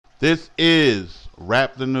This is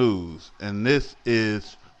Rap the News, and this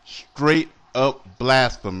is straight up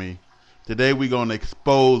blasphemy. Today we're going to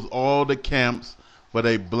expose all the camps for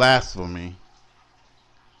their blasphemy.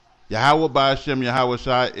 Yahawah, Bahasham,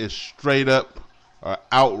 Yahawashi is straight up or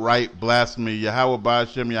outright blasphemy. Yahawah,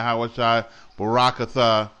 Bahasham, Yahawashi,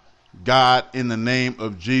 Barakatha, God in the name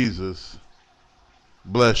of Jesus.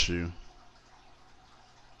 Bless you.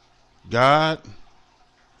 God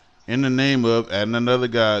in the name of, and another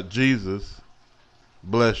God, Jesus,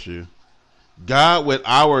 bless you. God with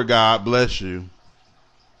our God, bless you.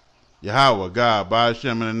 Yahawah, God,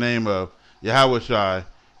 Bahasham, in the name of Yahawashi,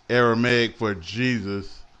 Aramaic for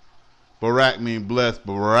Jesus. Barak means blessed,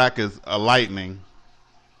 but Barak is a lightning,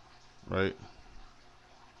 right?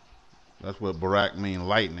 That's what Barak means,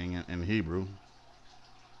 lightning in Hebrew.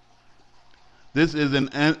 This is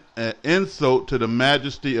an insult to the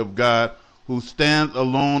majesty of God, who stands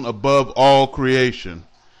alone above all creation.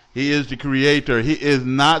 He is the creator. He is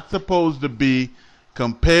not supposed to be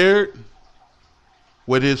compared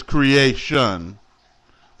with his creation.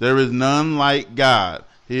 There is none like God.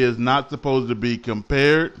 He is not supposed to be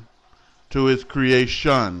compared to his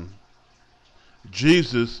creation.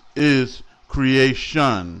 Jesus is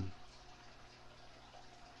creation.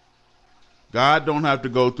 God don't have to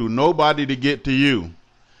go through nobody to get to you.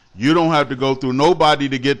 You don't have to go through nobody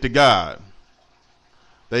to get to God.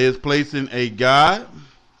 They is placing a God,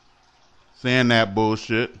 saying that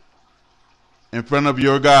bullshit, in front of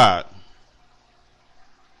your God.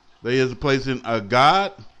 They is placing a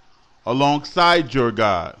God alongside your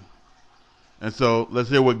God. And so let's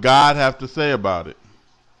hear what God have to say about it.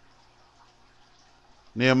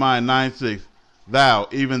 Nehemiah 9:6. Thou,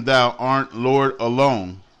 even thou, art Lord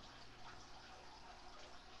alone.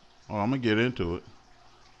 Oh, I'm going to get into it.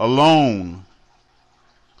 Alone.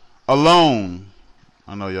 Alone.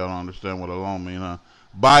 I know y'all don't understand what alone means, huh?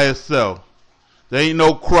 By itself. There ain't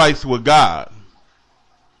no Christ with God.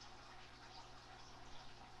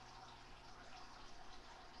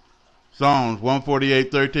 Psalms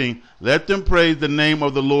 148:13. Let them praise the name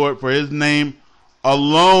of the Lord, for his name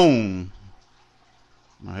alone.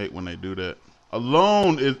 I hate when they do that.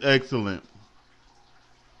 Alone is excellent.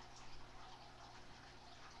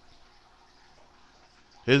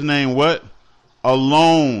 His name what?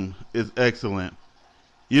 Alone is excellent.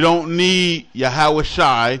 You don't need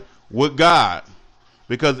Yahawashi with God,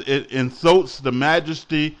 because it insults the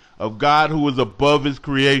majesty of God, who is above his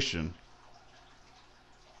creation.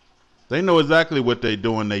 They know exactly what they're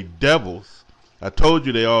doing. They devils. I told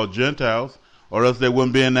you they all Gentiles, or else they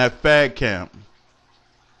wouldn't be in that fag camp.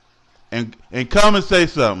 And come and say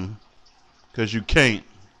something, because you can't.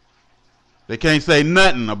 They can't say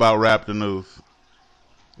nothing about Rap the News.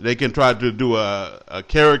 They can try to do a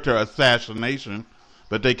character assassination,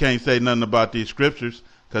 but they can't say nothing about these scriptures,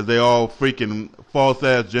 because they all freaking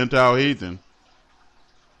false-ass Gentile heathen.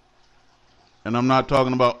 And I'm not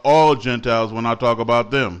talking about all Gentiles when I talk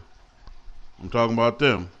about them. I'm talking about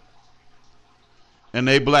them. And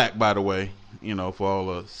they black, by the way, you know, for all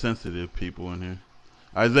the sensitive people in here.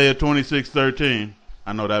 Isaiah 26:13.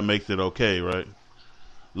 I know that makes it okay, right?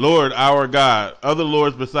 Lord, our God, other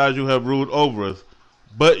lords besides you have ruled over us,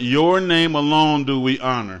 but your name alone do we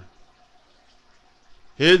honor.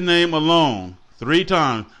 His name alone. 3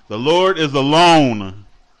 times. The Lord is alone.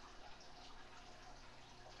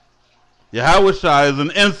 Yahawashi is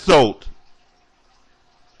an insult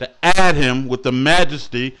to add him with the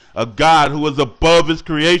majesty of God, who is above his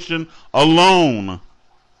creation alone.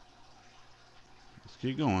 Let's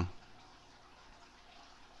keep going.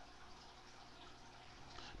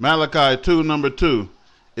 Malachi 2:2.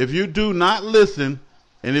 If you do not listen,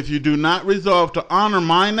 and if you do not resolve to honor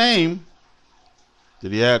my name.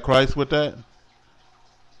 Did he add Christ with that?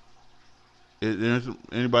 Is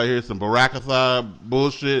anybody hear some Barakatha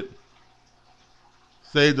bullshit?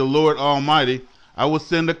 Say the Lord Almighty, I will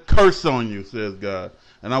send a curse on you, says God.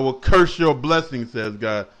 And I will curse your blessing, says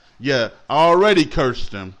God. Yeah, I already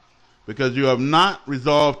cursed him, because you have not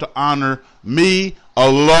resolved to honor me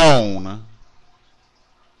alone.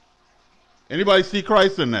 Anybody see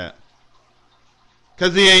Christ in that?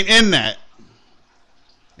 Because he ain't in that.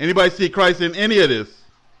 Anybody see Christ in any of this?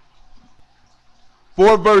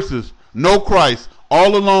 4 verses, no Christ,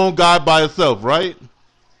 all alone, God by himself, right?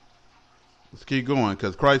 Let's keep going,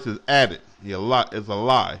 because Christ is added. It's a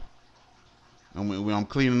lie. And I'm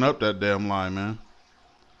cleaning up that damn lie, man.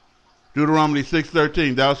 Deuteronomy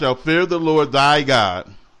 6:13, thou shalt fear the Lord thy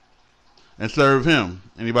God and serve him.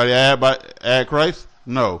 Anybody add Christ?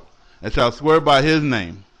 No. And shall swear by his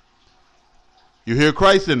name. You hear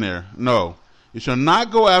Christ in there? No. You shall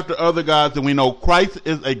not go after other gods, and we know Christ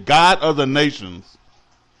is a God of the nations.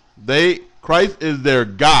 Christ is their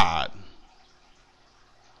God.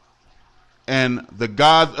 And the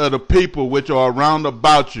gods of the people which are round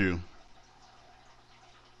about you.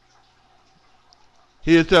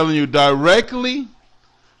 He is telling you directly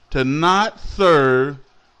to not serve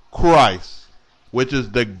Christ, which is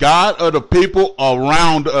the God of the people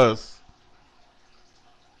around us.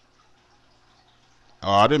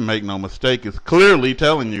 Oh, I didn't make no mistake. It's clearly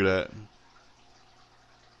telling you that.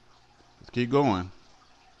 Let's keep going.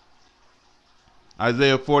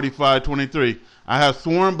 Isaiah 45:23. I have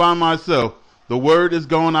sworn by myself, the word is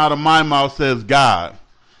going out of my mouth, says God,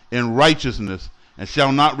 in righteousness, and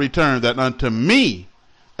shall not return, that unto me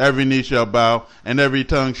every knee shall bow, and every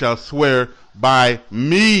tongue shall swear by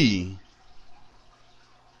me.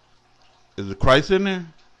 Is it Christ in there?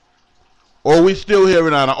 Or are we still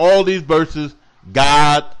hearing out of all these verses,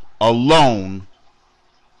 God alone,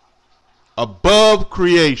 above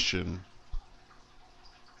creation?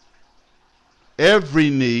 Every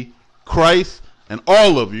knee, Christ and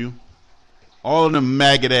all of you, all of them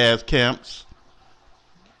maggot ass camps,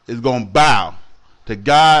 is going to bow to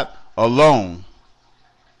God alone.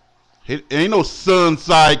 Ain't no son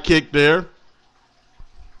sidekick there.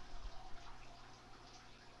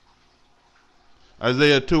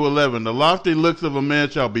 Isaiah 2:11. The lofty looks of a man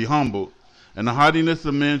shall be humbled, and the haughtiness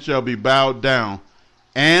of men shall be bowed down,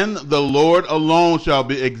 and the Lord alone shall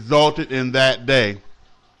be exalted in that day.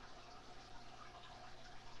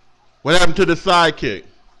 What happened to the sidekick?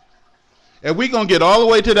 If we're going to get all the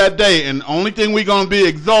way to that day, and the only thing we're going to be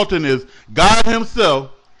exalting is God himself,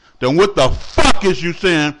 then what the fuck is you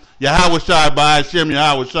saying, Yahawashi, Bahasham,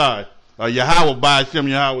 Yahawashi, or Yahawah, Bahasham,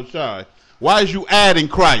 Yahawashi? Why is you adding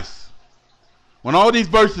Christ? When all these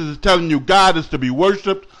verses is telling you God is to be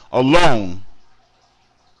worshipped alone.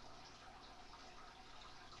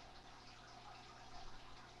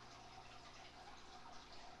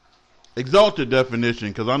 Exalted definition,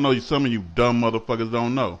 because I know some of you dumb motherfuckers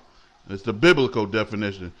don't know. It's the biblical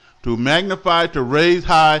definition. To magnify, to raise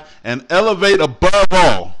high, and elevate above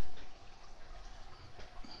all.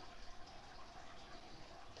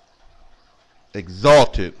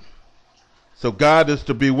 Exalted. So God is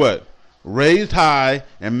to be what? Raised high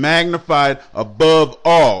and magnified above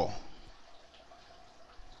all.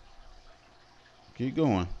 Keep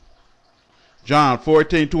going. John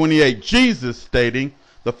 14:28. Jesus stating,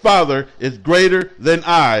 the Father is greater than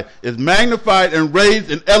I, is magnified and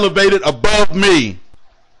raised and elevated above me.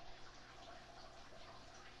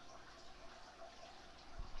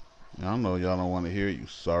 I know y'all don't want to hear, you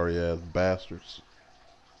sorry ass bastards.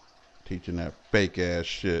 Teaching that fake ass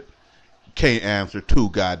shit. Can't answer 2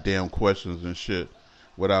 goddamn questions and shit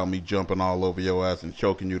without me jumping all over your ass and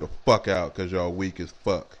choking you the fuck out because y'all weak as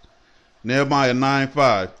fuck. Nehemiah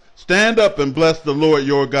 9:5. Stand up and bless the Lord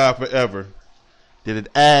your God forever. Did it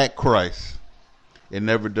add Christ? It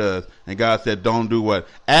never does. And God said don't do what?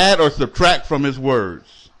 Add or subtract from his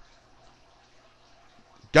words.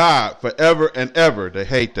 God forever and ever. They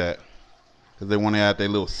hate that. Because they want to add their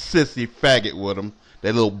little sissy faggot with them.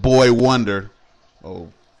 Their little boy wonder.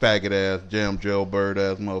 Oh, faggot ass, jam jailbird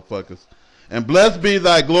ass motherfuckers. And blessed be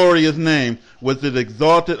thy glorious name, which is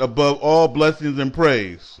exalted above all blessings and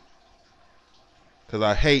praise. Because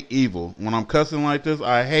I hate evil. When I'm cussing like this,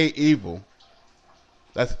 I hate evil.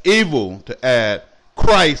 That's evil to add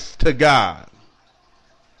Christ to God.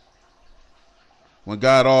 When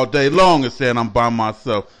God all day long is saying I'm by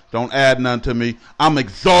myself, don't add none to me. I'm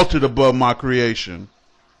exalted above my creation.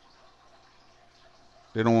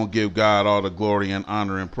 They don't want to give God all the glory and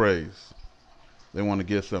honor and praise. They want to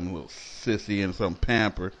give some little sissy and some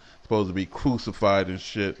pamper, supposed to be crucified and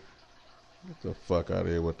shit. Get the fuck out of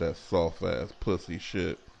here with that soft ass pussy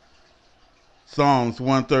shit. Psalms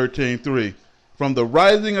 113:3. From the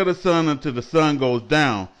rising of the sun until the sun goes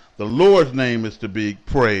down, the Lord's name is to be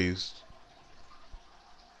praised.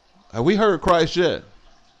 Have we heard Christ yet?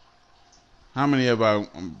 How many have I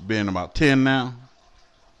been? About 10 now?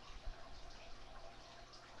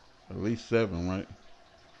 At least 7, right?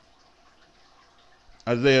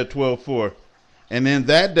 Isaiah 12:4. And in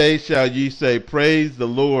that day shall ye say, praise the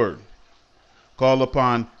Lord. Call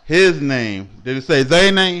upon his name. Did it say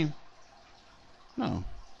their name? No.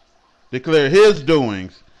 Declare his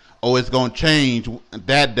doings. Oh, it's going to change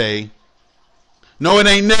that day. No, it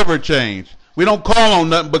ain't never changed. We don't call on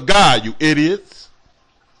nothing but God, you idiots.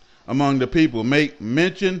 Among the people, make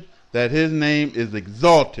mention that his name is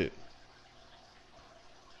exalted.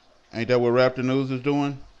 Ain't that what Raptor News is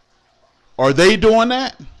doing? Are they doing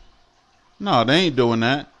that? No, they ain't doing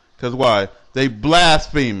that. Because why? They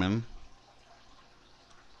blaspheming.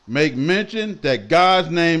 Make mention that God's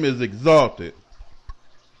name is exalted.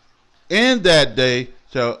 In that day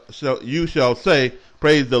you shall say,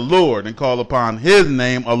 praise the Lord, and call upon his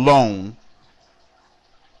name alone.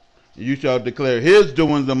 You shall declare his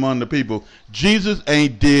doings among the people. Jesus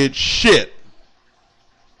ain't did shit.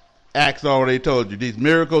 Acts already told you. These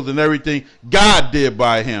miracles and everything, God did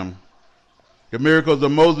by him. The miracles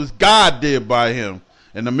of Moses, God did by him.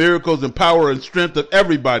 And the miracles and power and strength of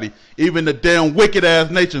everybody, even the damn wicked ass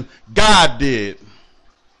nations, God did.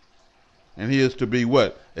 And he is to be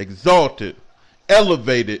what? Exalted,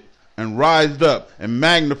 elevated, and rised up and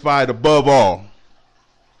magnified above all.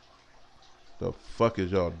 The fuck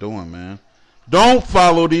is y'all doing, man? Don't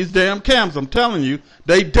follow these damn camps. I'm telling you,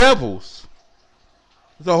 they devils.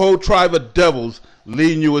 It's a whole tribe of devils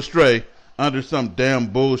leading you astray under some damn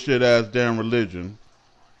bullshit ass damn religion.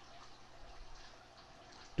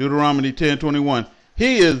 Deuteronomy 10:21.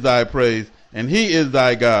 He is thy praise, and he is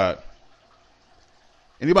thy God.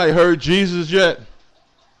 Anybody heard Jesus yet?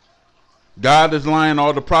 God is lying,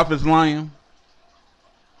 all the prophets lying?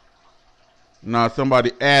 Nah,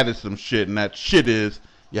 somebody added some shit, and that shit is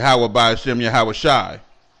Yahawah, Bahasham, Yahawashi.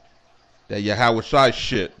 That Yahawashi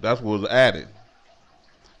shit, that's what was added.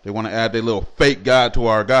 They want to add their little fake God to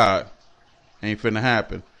our God. Ain't finna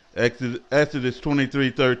happen. Exodus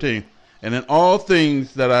 23:13. And in all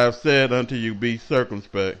things that I have said unto you, be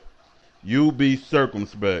circumspect. You be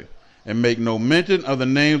circumspect, and make no mention of the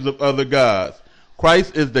names of other gods.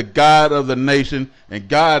 Christ is the God of the nation, and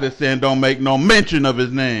God is saying don't make no mention of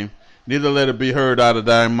his name. Neither let it be heard out of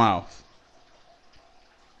thy mouth.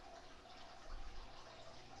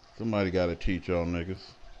 Somebody got to teach y'all niggas.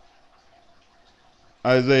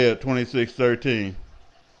 Isaiah 26:13.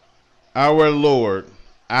 Our Lord,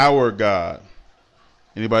 our God.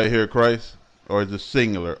 Anybody hear Christ? Or is it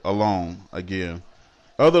singular, alone, again?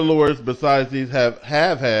 Other lords besides these have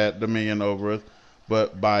had dominion over us,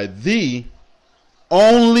 but by thee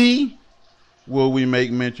only will we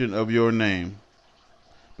make mention of your name.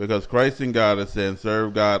 Because Christ and God is saying,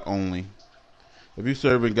 serve God only. If you're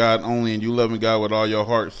serving God only and you loving God with all your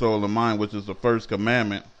heart, soul, and mind, which is the first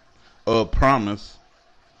commandment of promise,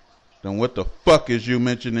 then what the fuck is you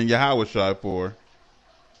mentioning Yahawashi for?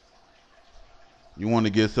 You want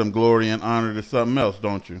to give some glory and honor to something else,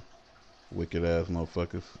 don't you? Wicked ass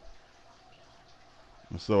motherfuckers.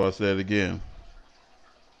 And so I said again.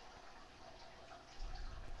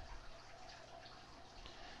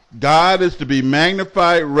 God is to be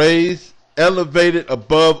magnified, raised, elevated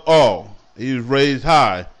above all. He is raised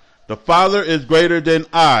high. The Father is greater than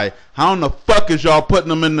I. How in the fuck is y'all putting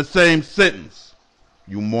them in the same sentence?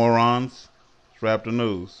 You morons. Strap the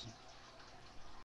news.